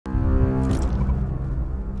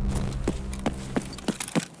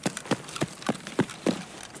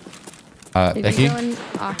Becky,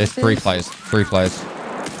 there's 3 players. 3 players.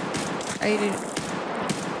 Are you doing...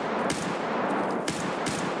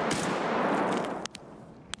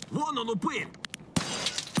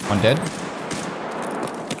 One dead.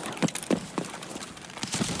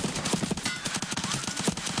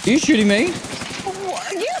 Are you shooting me? You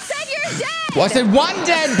said you're dead! Well, I said 1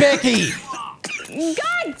 dead, Becky!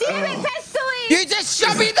 God damn it, Pestily! You just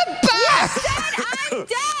shot me in the back! You said I'm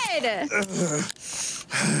dead!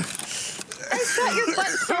 I shot your butt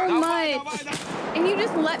so much. And you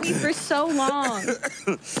just let me for so long.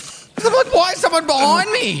 Why is someone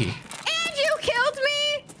behind me? And you killed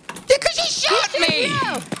me? Because you shot me!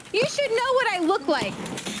 Know. You should know what I look like.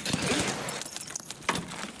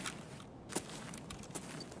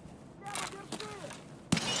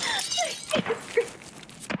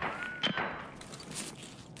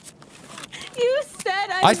 You said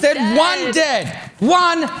I said dead. 1 dead!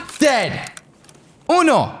 1 dead!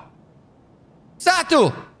 Uno!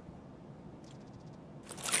 Satu!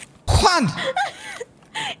 Juan!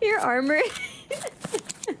 Your armor.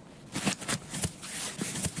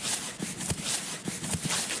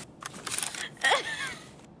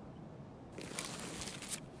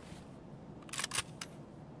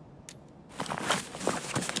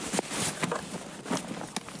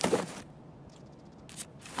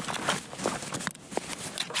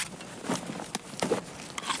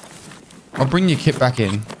 I'll bring your kit back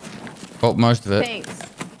in. Well, most of it.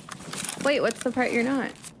 Thanks. Wait, what's the part you're not?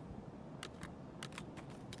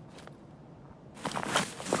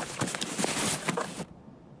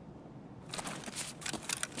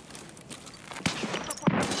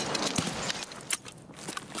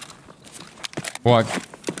 What?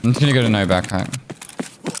 I'm just gonna go to no backpack.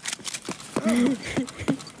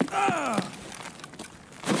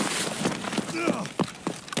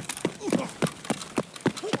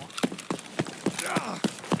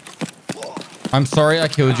 I'm sorry I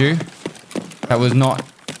killed you. That was not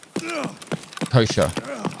kosher.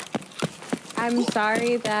 I'm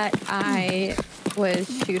sorry that I was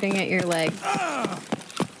shooting at your leg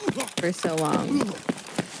for so long.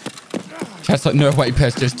 Chat's like, no way,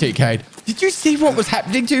 Pest just TK'd. Did you see what was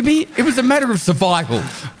happening to me? It was a matter of survival.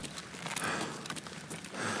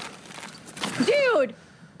 Dude!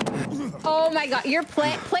 Oh my god, you're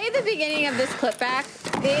play the beginning of this clip back.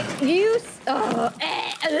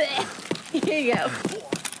 Here you go.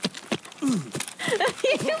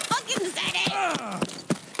 You fucking said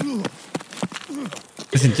it!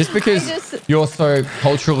 Listen, just because you're so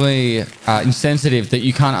culturally insensitive that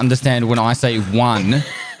you can't understand when I say 1.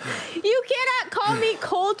 You cannot call me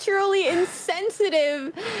culturally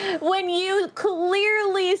insensitive when you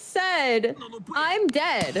clearly said I'm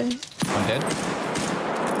dead. I'm dead.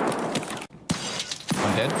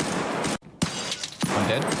 I'm dead. I'm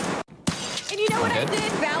dead. And you know what I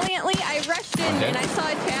did valiantly? I rushed in and I saw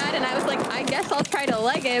Chad and I was like, I guess I'll try to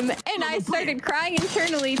leg him. And I started crying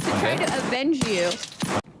internally to try to avenge you.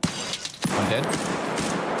 I'm dead.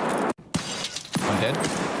 I'm dead.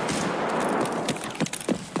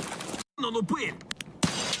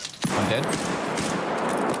 I'm dead.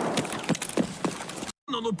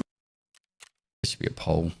 There should be a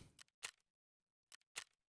poll.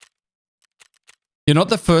 You're not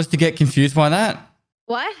the first to get confused by that.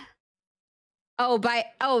 What? Oh,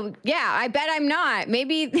 yeah, I bet I'm not.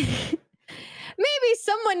 Maybe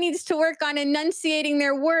someone needs to work on enunciating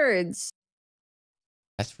their words.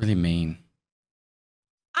 That's really mean.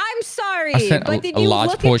 I'm sorry, but did a you large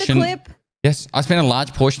look portion, at the clip? Yes, I spent a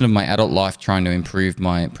large portion of my adult life trying to improve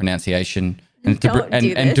my pronunciation and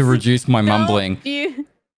to reduce my mumbling.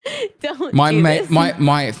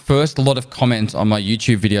 My first lot of comments on my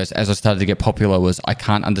YouTube videos as I started to get popular was, I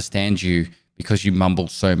can't understand you because you mumble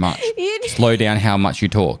so much. Slow down how much you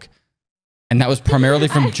talk. And that was primarily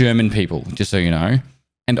from German people, just so you know.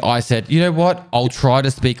 And I said, you know what? I'll try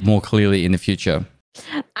to speak more clearly in the future.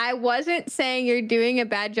 I wasn't saying you're doing a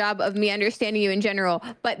bad job of me understanding you in general,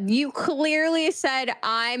 but you clearly said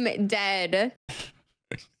I'm dead.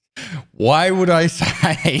 Why would I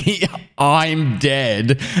say I'm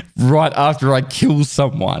dead right after I kill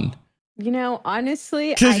someone? You know,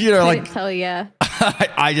 honestly, I couldn't tell you.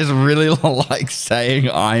 I just really like saying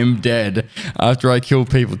I'm dead after I kill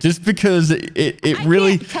people, just because it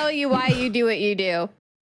really... I can't tell you why you do what you do.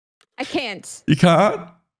 I can't. You can't?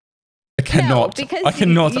 I cannot. No, because I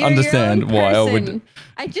cannot understand why I would...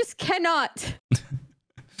 I just cannot.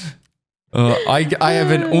 I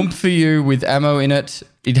have an oomph for you with ammo in it.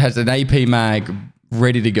 It has an AP mag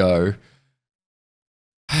ready to go.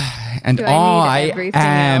 And I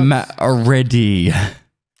am ready.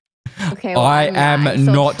 Okay, well, I am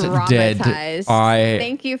not dead. I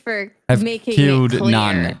thank you for have making killed it clear.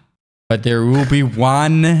 none. But there will be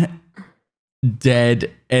one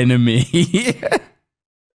dead enemy.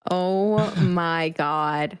 Oh my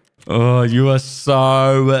god. Oh, you are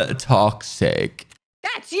so toxic.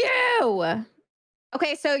 That's you.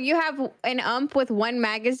 Okay, so you have an ump with one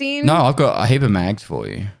magazine? No, I've got a heap of mags for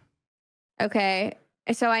you. Okay.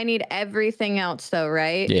 So I need everything else though,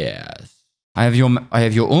 right? Yes. I have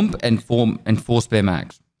your ump and four spare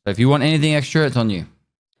mags. So if you want anything extra, it's on you.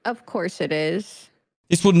 Of course it is.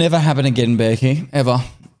 This will never happen again, Becky, ever.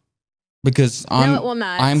 Because No, it will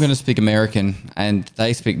not. I'm going to speak American and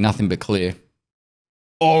they speak nothing but clear.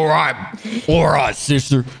 All right,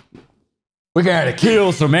 sister. We got to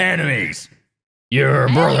kill some enemies. Your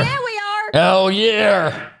brother. Yeah, we are. Hell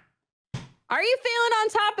yeah. Are you feeling on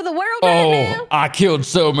top of the world right now? I killed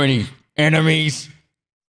so many enemies.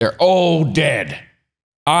 They're all dead.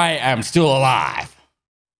 I am still alive.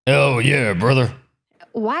 Oh yeah, brother.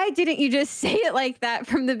 Why didn't you just say it like that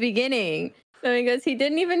from the beginning? So he goes, he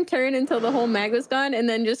didn't even turn until the whole mag was gone and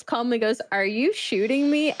then just calmly goes, are you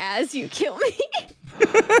shooting me as you kill me?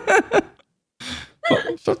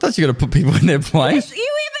 Sometimes you got to put people in their place.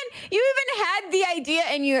 You even had the idea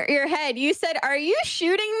in your head. You said, are you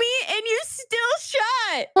shooting me? And you still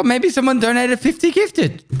shot. Well, maybe someone donated 50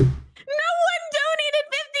 gifted. No one donated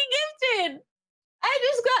 50 gifted.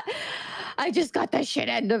 I just got the shit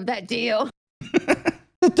end of that deal.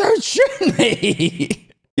 Don't shoot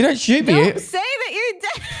me. You don't shoot me. Don't say that you're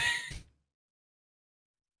dead.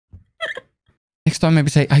 Next time,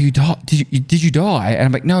 maybe say, "Are you died? Did you die?" And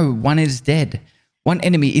I'm like, "No, one is dead. One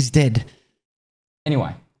enemy is dead."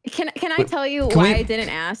 Anyway, can I tell you why I didn't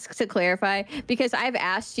ask to clarify? Because I've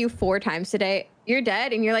asked you 4 times today. You're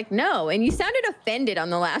dead, and you're like, "No," and you sounded offended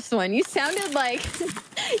on the last one. You sounded like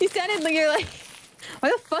you're like, why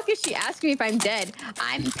the fuck is she asking me if I'm dead?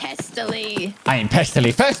 I'm Pestily. I am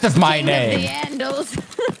Pestily, first of my King name. of the Andals.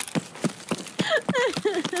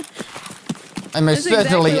 I most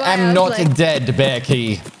certainly am not dead,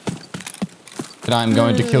 Becky. But I'm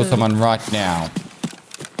going to kill someone right now.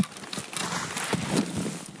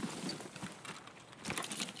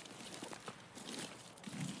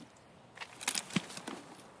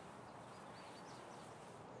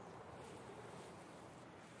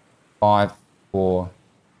 Five, 4,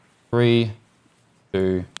 3,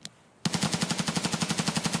 2,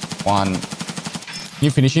 1. Can you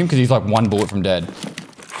finish him? Because he's like 1 bullet from dead.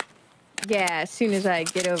 Yeah, as soon as I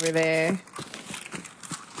get over there.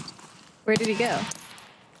 Where did he go?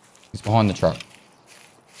 He's behind the truck.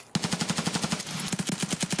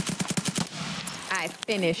 I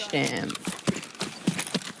finished him.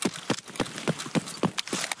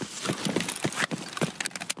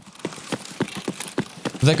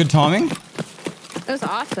 Was that good timing? That was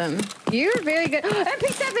awesome. You were very good.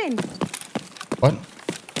 MP7! What?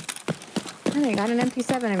 Oh, I got an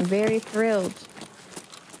MP7. I'm very thrilled.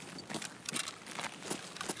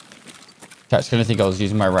 Chat's going to think I was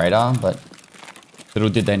using my radar, but little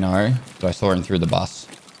did they know that I saw him through the bus.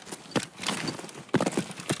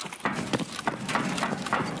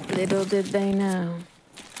 Little did they know.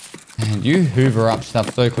 And you hoover up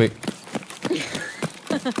stuff so quick.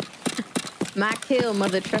 My kill,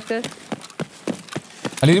 mother trucker.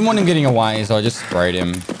 I didn't want him getting away, so I just sprayed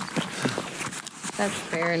him. That's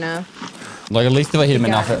fair enough. Like, at least if I hit him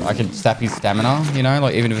enough, I could sap his stamina, you know?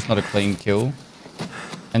 Like, even if it's not a clean kill.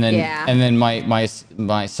 And then my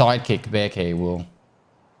sidekick, Bear Key, will...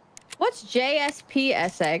 What's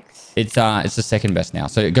JSPSX? It's the second best now.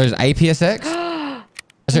 So it goes APSX.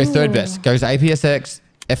 Sorry, third best. Goes APSX,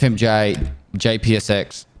 FMJ,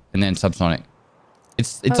 JPSX, and then subsonic.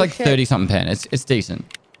 It's like 30-something pen. It's decent.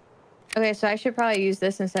 Okay, so I should probably use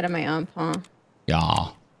this instead of my ump, huh? Yeah.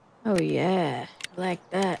 Oh, yeah. I like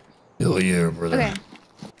that. Hell yeah, brother. Okay.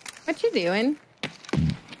 What you doing?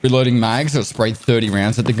 Reloading mags. I'll spray 30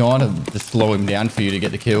 rounds at the guy to slow him down for you to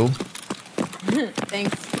get the kill.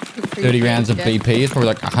 Thanks. 30 rounds of BP. It's probably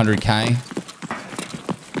like 100k.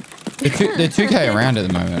 They're 2k around at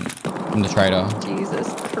the moment from the trader.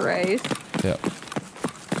 Jesus Christ. Yep.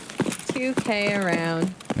 2k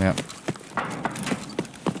around. Yep.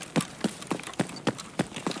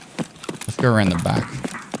 Let's go around the back.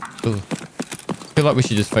 Ugh. I feel like we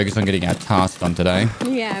should just focus on getting our task done today.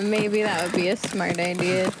 Yeah, maybe that would be a smart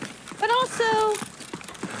idea. But also,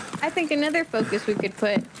 I think another focus we could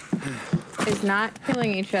put is not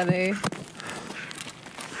killing each other.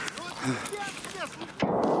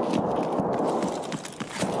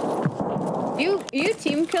 You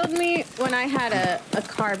team killed me when I had a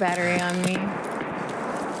car battery on me.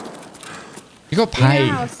 You got paid. You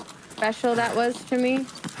know how special that was to me?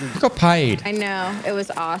 You got paid. I know. It was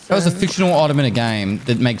awesome. That was a fictional item in a game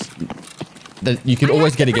that makes you could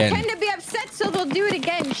always get again. Pretend to be upset so they'll do it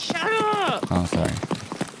again. Shut up. Oh, sorry.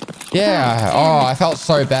 Yeah. Oh, I felt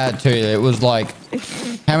so bad too. It was like,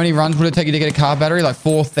 how many runs would it take you to get a car battery? Like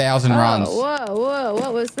 4,000 runs. Whoa.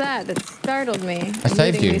 What was that? That startled me. I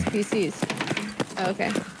saved you. These PCs. Oh, okay.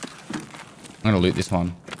 I'm going to loot this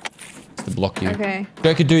one. Just to block you. Okay.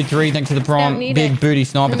 Joker Dude 3, thanks for the prom. Big Booty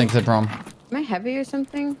Sniper, thanks for the prom. Am I heavy or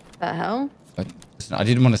something? The hell? I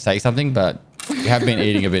didn't want to say something, but you have been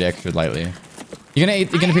eating a bit extra lately. You're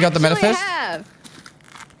gonna pick up the manifest?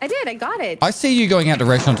 I did. I got it. I see you going out to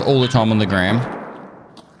restaurants all the time on the gram.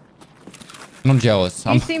 And I'm jealous.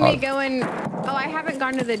 You see me going... Oh, I haven't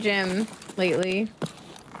gone to the gym lately.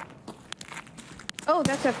 Oh,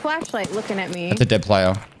 that's a flashlight looking at me. That's a dead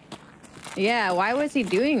player. Yeah, why was he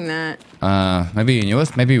doing that? Maybe you knew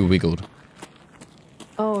us. Maybe we wiggled.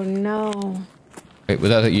 Oh, no. Wait, was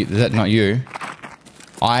that not you?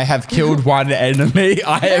 I have killed one enemy.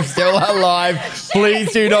 I am still alive.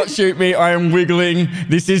 Please do not shoot me. I am wiggling.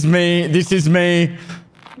 This is me. This is me.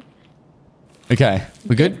 Okay,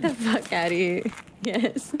 we good? Get the fuck out of here.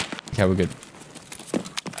 Yes. Okay, we're good.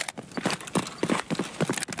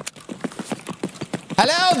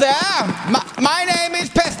 Hello there. My name is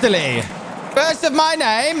Pestily. First of my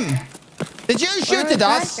name. Did you shoot at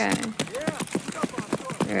us?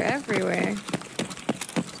 They're everywhere.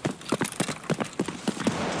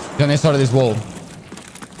 He's on the other side of this wall.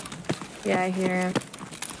 Yeah, I hear him.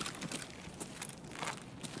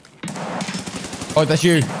 Oh, that's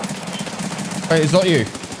you. Wait, it's not you.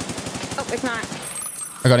 Oh, it's not.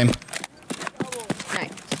 I got him.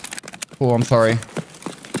 Nice. Oh, I'm sorry.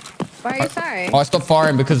 Why are you sorry? I stopped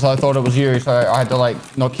firing because I thought it was you, so I had to like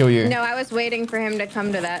not kill you. No, I was waiting for him to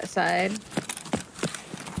come to that side.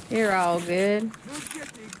 You're all good.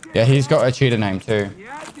 Yeah, he's got a cheater name too.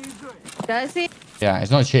 Does he? Yeah,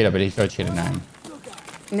 he's not a cheater, but he's got a cheater name.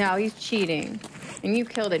 No, he's cheating. And you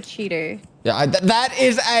killed a cheater. Yeah, that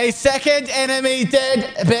is a second enemy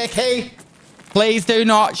dead, Becky. Please do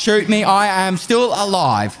not shoot me. I am still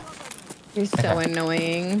alive. You're so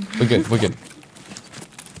annoying. We're good. We're good.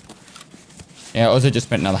 Yeah, I also just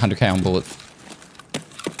spent another 100k on bullets.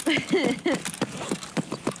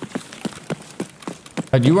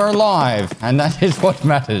 But you are alive, and that is what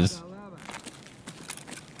matters.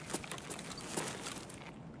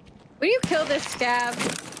 Will you kill this scab?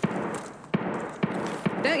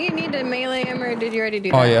 Don't you need to melee him, or did you already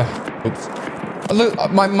do that? Oh, yeah. Oops.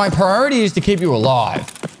 Look, my priority is to keep you alive.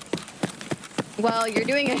 Well, you're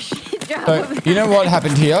doing a shit job. So, you know what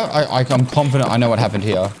happened here? I'm confident I know what happened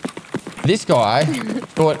here. This guy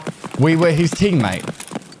thought we were his teammate.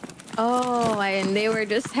 Oh, and they were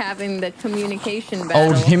just having the communication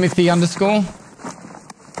battle. Old Timothy underscore.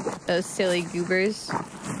 Those silly goobers.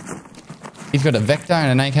 He's got a Vector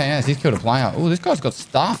and an AKS. He's killed a player. Oh, this guy's got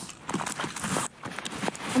stuff.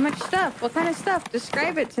 How much stuff? What kind of stuff?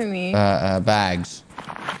 Describe it to me. Bags.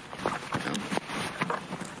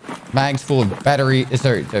 Bags full of battery.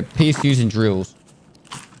 Sorry, PSUs and drills.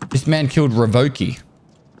 This man killed Revoki.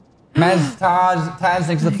 Maz Taz,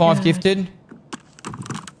 thanks to the 5 gifted.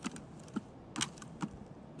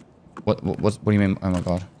 What do you mean? Oh my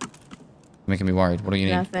god. You're making me worried. What do you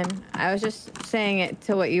need? Nothing. I was just saying it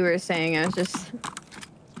to what you were saying. I was just,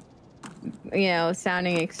 you know,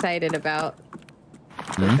 sounding excited about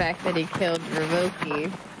the fact that he killed Revoki.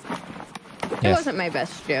 It wasn't my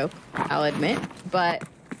best joke, I'll admit, but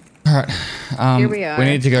all right. here we are. We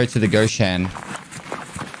need to go to the Goshan.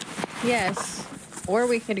 Yes. Or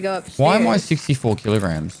we could go upstairs. Why am I 64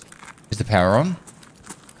 kilograms? Is the power on?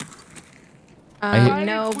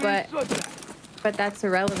 No, but that's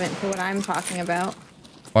irrelevant to what I'm talking about.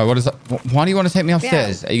 Why? What is that? Why do you want to take me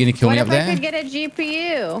upstairs? Yeah. Are you going to kill me up there? What if I could get a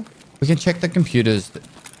GPU? We can check the computers.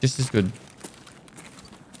 Just as good.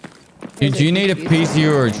 Do you need a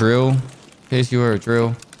PSU or a drill? PSU or a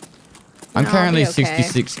drill? I'm currently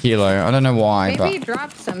 66 kilo. I don't know why, maybe you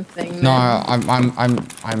dropped something. Then. No,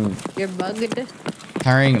 I'm. You're bugged.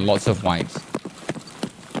 Carrying lots of weights.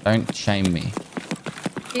 Don't shame me.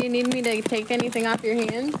 Do you need me to take anything off your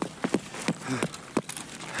hands?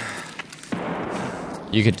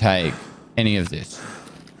 You could take any of this.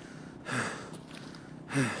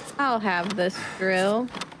 I'll have this drill.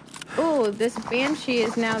 Oh, this banshee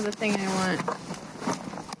is now the thing I want.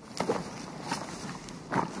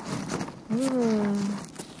 Ooh.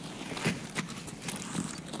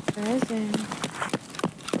 Present.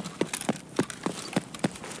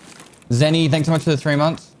 Zenny, thanks so much for the 3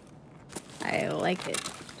 months. I like it.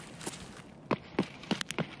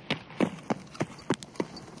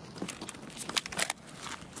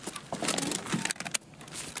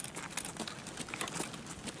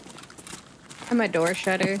 I'm a door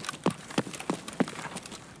shutter.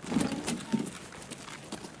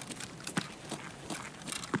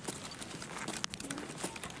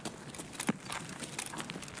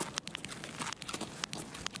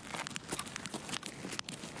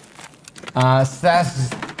 Stas,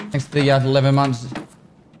 thanks for the 11 months.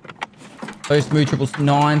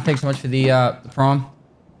 Smooth999, thanks so much for the prime.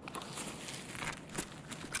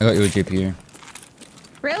 I got you a GPU.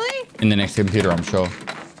 Really? In the next computer, I'm sure.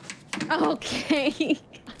 Okay.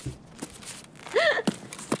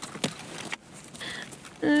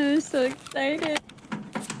 I'm so excited.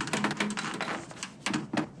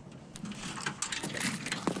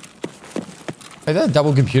 Is that a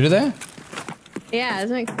double computer there? Yeah,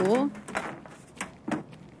 isn't it cool?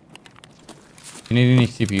 You need any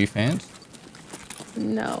CPU fans?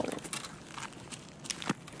 No.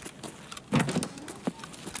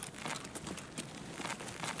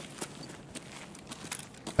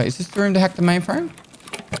 Wait, is this the room to hack the mainframe?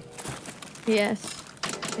 Yes.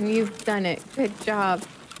 And you've done it. Good job.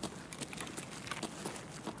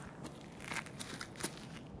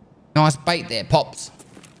 Nice bait there, Pops.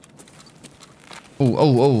 Oh,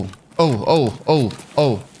 oh, oh. Oh, oh, oh,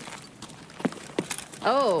 oh.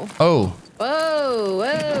 Oh. Oh. Whoa,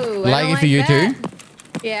 whoa. Lagging for you too?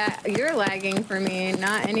 Yeah, you're lagging for me,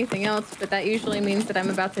 not anything else, but that usually means that I'm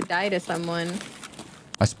about to die to someone.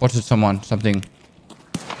 I spotted something.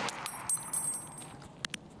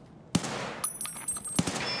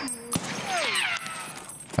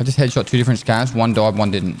 I just headshot 2 different scavs. One died, one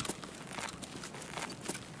didn't.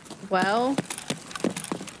 Well.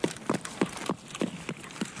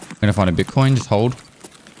 I'm gonna find a Bitcoin, just hold.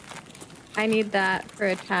 I need that for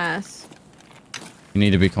a task. You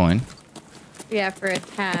need a Bitcoin? Yeah, for a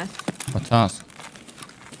task. What task?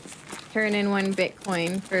 Turn in 1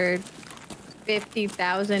 Bitcoin for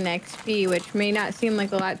 50,000 XP, which may not seem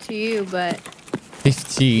like a lot to you, but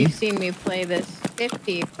 50? you've seen me play this.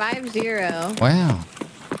 50. Wow.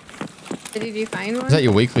 Did you find one? Is that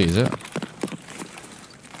your weekly, is it?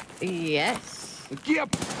 Yes.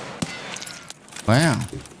 Yep. Wow.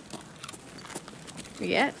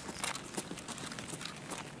 Yes.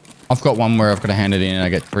 I've got one where I've got to hand it in and I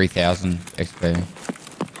get 3,000 XP.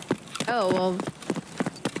 Oh, well,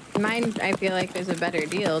 mine, I feel like there's a better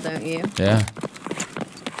deal, don't you? Yeah.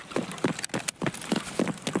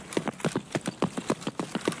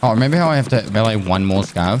 Oh, remember how I have to melee one more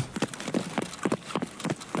scav?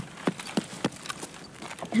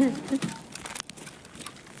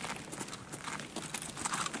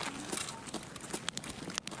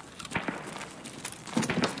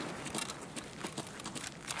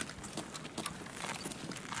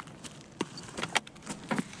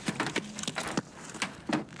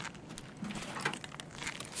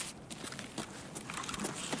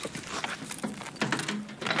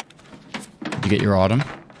 Did you get your item?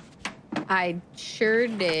 I sure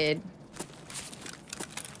did.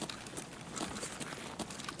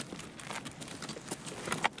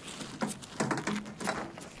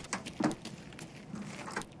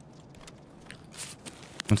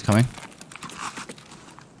 One's coming.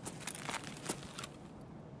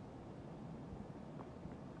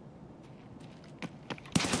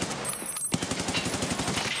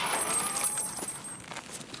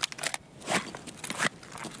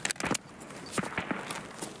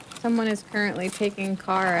 Someone is currently taking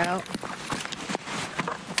car out.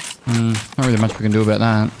 Not really much we can do about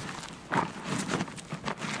that.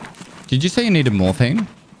 Did you say you needed morphine?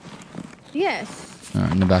 Yes.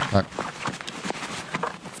 Alright, in the backpack.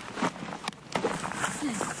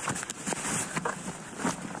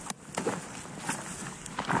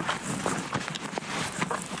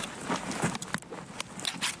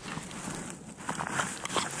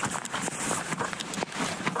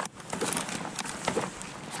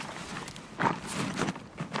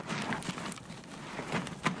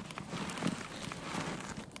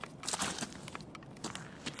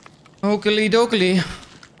 Oakley dokley.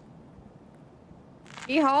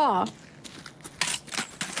 Yeehaw.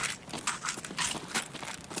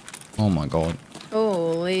 Oh my god.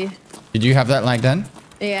 Holy. Did you have that lag then?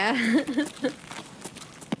 Yeah.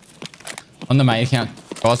 On the main account.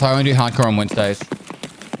 Guys, I only do hardcore on Wednesdays.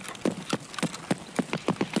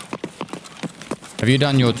 Have you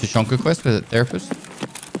done your Tushonka quest with a therapist?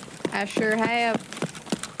 I sure have.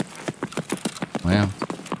 Wow.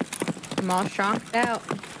 I'm all shocked out.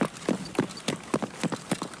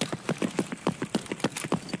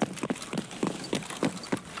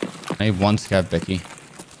 I need one scav, Becky.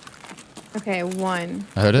 Okay, 1.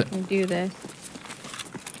 I heard it. I can do this.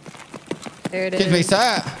 There it is. Excuse me,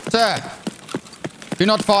 sir. Sir. Do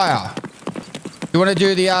not fire. You want to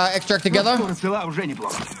do the extract together? Alright,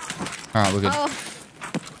 we're good. Oh.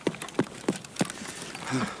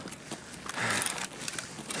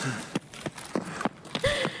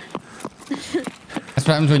 That's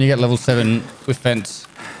what happens when you get level 7 with fence.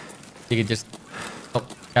 You can just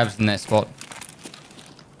stop cabs in that spot.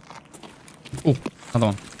 Oh, another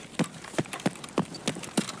one.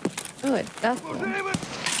 Oh, it's duffel.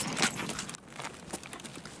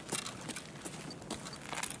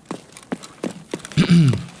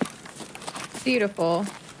 Beautiful.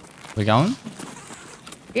 We going?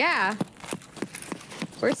 Yeah.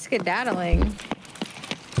 We're skedaddling.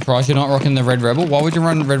 Surprised you're not rocking the Red Rebel? Why would you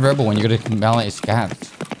run Red Rebel when you got to balance your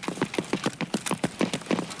scabs?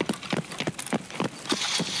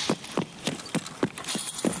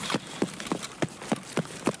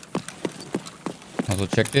 Might as well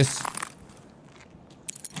check this.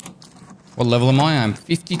 What level am I? I'm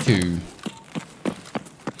 52.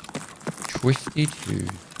 52.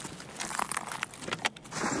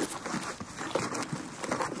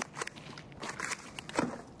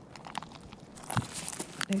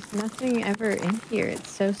 There's nothing ever in here. It's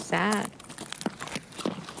so sad.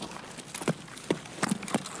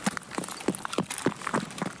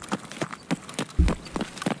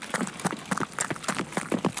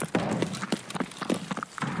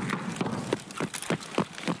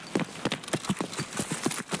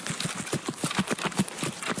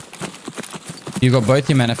 You got both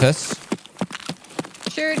your manifests?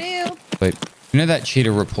 Sure do. Wait, you know that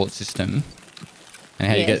cheater report system? And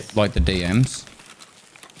how you get like the DMs?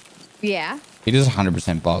 Yeah. It is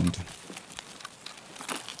 100% bugged.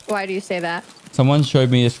 Why do you say that? Someone showed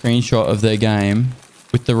me a screenshot of their game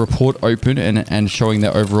with the report open and showing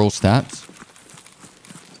their overall stats.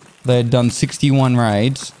 They had done 61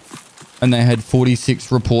 raids and they had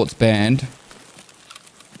 46 reports banned.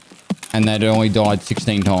 And they'd only died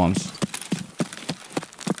 16 times.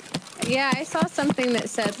 Yeah, I saw something that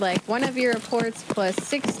said like one of your reports plus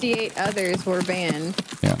 68 others were banned.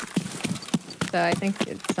 Yeah. So I think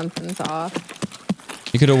something's off.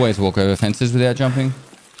 You could always walk over fences without jumping.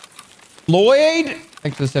 Lloyd!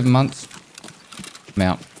 Thanks for the 7 months. I'm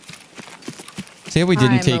out. See how we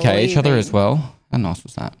didn't TK each other as well? How nice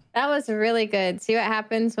was that? That was really good. See what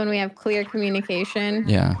happens when we have clear communication?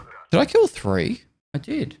 Yeah. Did I kill 3? I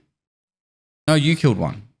did. No, you killed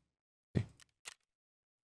 1.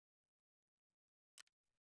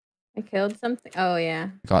 I killed something. Oh,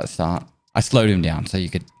 yeah. Guy at the start. I slowed him down so you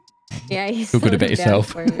could feel good about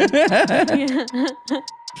yourself. Yeah.